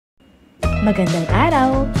Magandang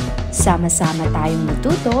araw! Sama-sama tayong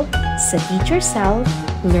matuto sa Teacher Sal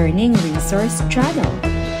Learning Resource Channel.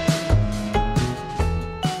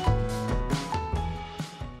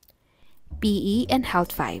 PE and Health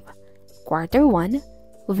 5, Quarter 1,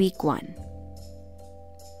 Week 1.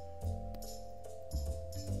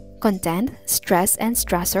 Content, stress and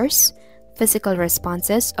stressors, physical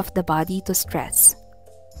responses of the body to stress.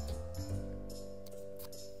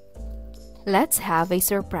 Let's have a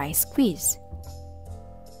surprise quiz.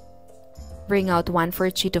 Bring out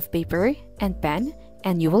 1/4 sheet of paper and pen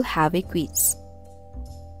and you will have a quiz.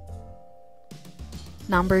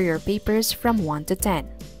 Number your papers from 1 to 10.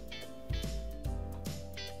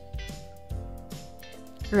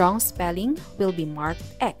 Wrong spelling will be marked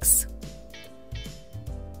X.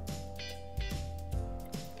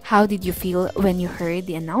 How did you feel when you heard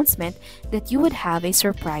the announcement that you would have a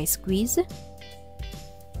surprise quiz?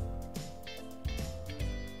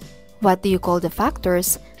 What do you call the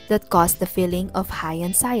factors that cause the feeling of high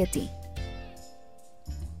anxiety?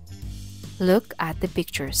 Look at the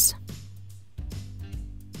pictures.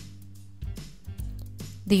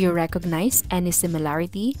 Do you recognize any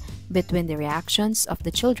similarity between the reactions of the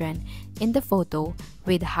children in the photo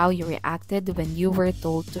with how you reacted when you were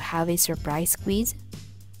told to have a surprise quiz?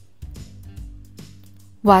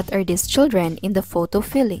 What are these children in the photo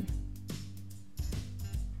feeling?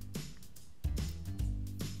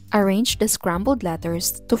 Arrange the scrambled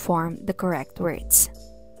letters to form the correct words.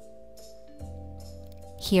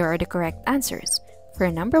 Here are the correct answers.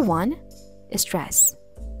 For number 1, stress.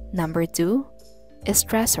 Number 2,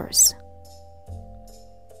 stressors.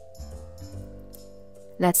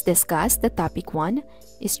 Let's discuss the topic 1,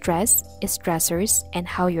 stress, stressors, and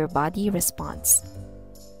how your body responds.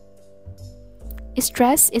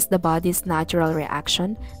 Stress is the body's natural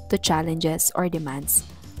reaction to challenges or demands,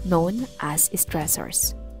 known as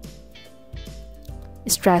stressors.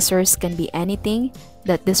 Stressors can be anything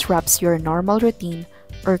that disrupts your normal routine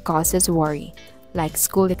or causes worry, like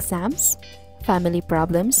school exams, family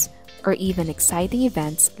problems, or even exciting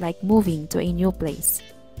events like moving to a new place.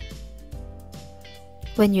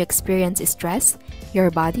 When you experience stress, your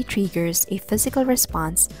body triggers a physical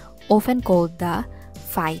response often called the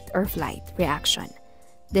fight or flight reaction.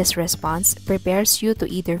 This response prepares you to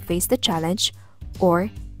either face the challenge or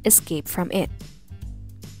escape from it.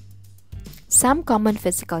 Some common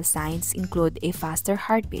physical signs include a faster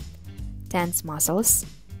heartbeat, tense muscles,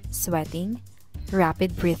 sweating,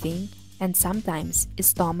 rapid breathing, and sometimes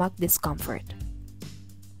stomach discomfort.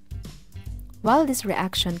 While this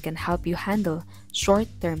reaction can help you handle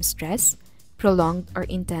short-term stress, prolonged or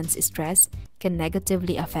intense stress can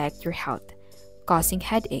negatively affect your health, causing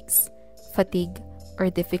headaches, fatigue,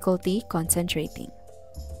 or difficulty concentrating.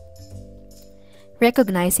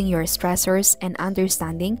 Recognizing your stressors and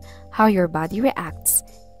understanding how your body reacts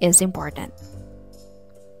is important.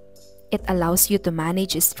 It allows you to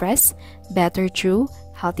manage stress better through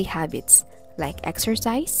healthy habits like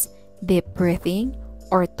exercise, deep breathing,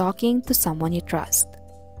 or talking to someone you trust.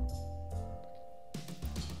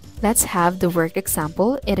 Let's have the work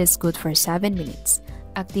example. It is good for 7 minutes.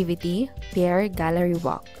 Activity, pair gallery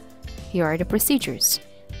walk. Here are the procedures.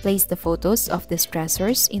 Place the photos of the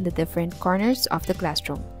stressors in the different corners of the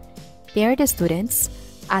classroom. Pair the students.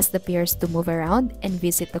 Ask the pairs to move around and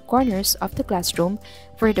visit the corners of the classroom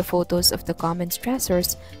where the photos of the common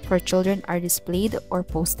stressors for children are displayed or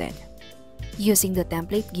posted. Using the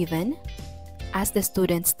template given, ask the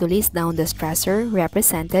students to list down the stressor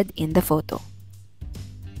represented in the photo.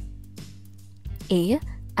 A.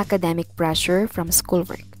 Academic pressure from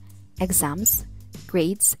schoolwork, exams,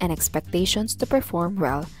 grades, and expectations to perform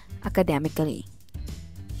well academically.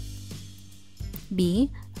 B.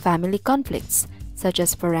 Family conflicts, such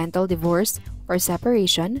as parental divorce or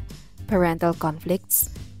separation, parental conflicts,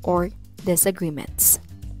 or disagreements.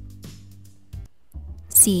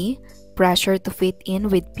 C. Pressure to fit in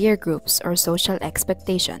with peer groups or social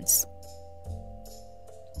expectations.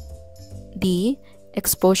 D.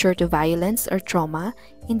 Exposure to violence or trauma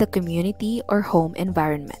in the community or home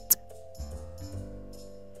environment.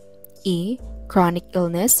 E. Chronic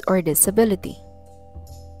illness or disability.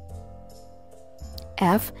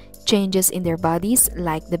 F. Changes in their bodies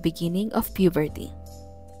like the beginning of puberty.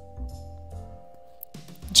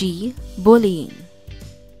 G. Bullying.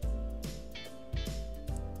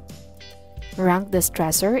 Rank the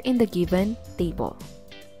stressor in the given table.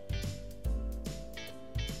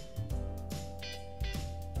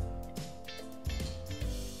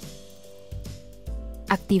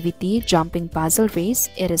 Activity, jumping puzzle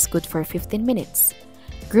race. It is good for 15 minutes.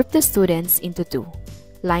 Group the students into 2.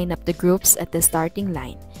 Line up the groups at the starting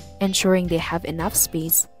line ensuring they have enough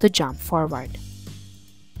space to jump forward.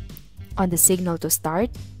 On the signal to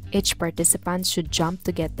start, each participant should jump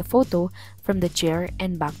to get the photo from the chair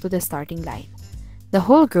and back to the starting line. The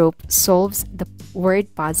whole group solves the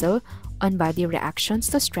word puzzle on body reactions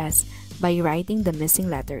to stress by writing the missing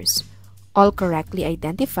letters. All correctly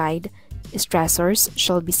identified stressors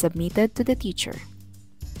shall be submitted to the teacher.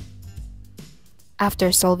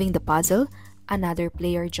 After solving the puzzle, another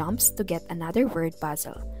player jumps to get another word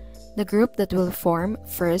puzzle. The group that will form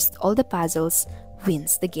first all the puzzles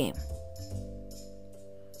wins the game.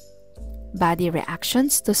 Body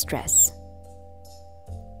reactions to stress.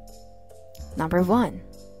 Number 1.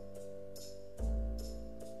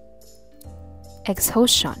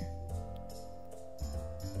 Exhaustion.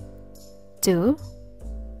 2.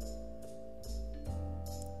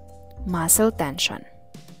 Muscle tension.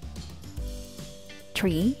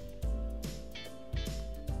 3.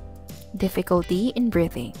 Difficulty in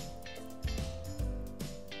breathing.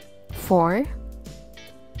 4.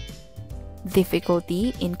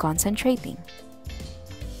 Difficulty in concentrating.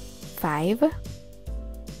 5.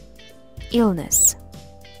 Illness.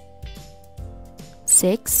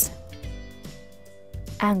 6.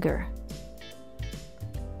 Anger.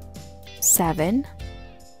 7.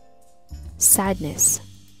 Sadness.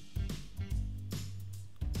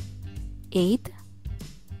 8.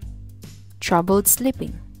 Troubled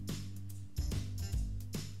sleeping.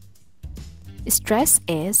 Stress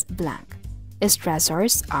is blank.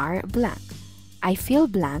 Stressors are blank. I feel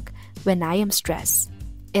blank when I am stressed.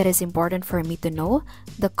 It is important for me to know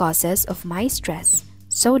the causes of my stress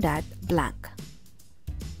so that blank.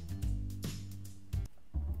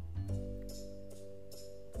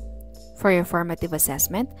 For your formative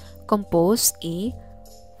assessment, compose a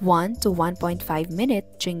 1 to 1.5 minute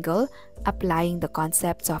jingle applying the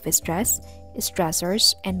concepts of stress,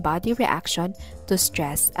 stressors, and body reaction to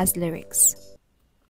stress as lyrics.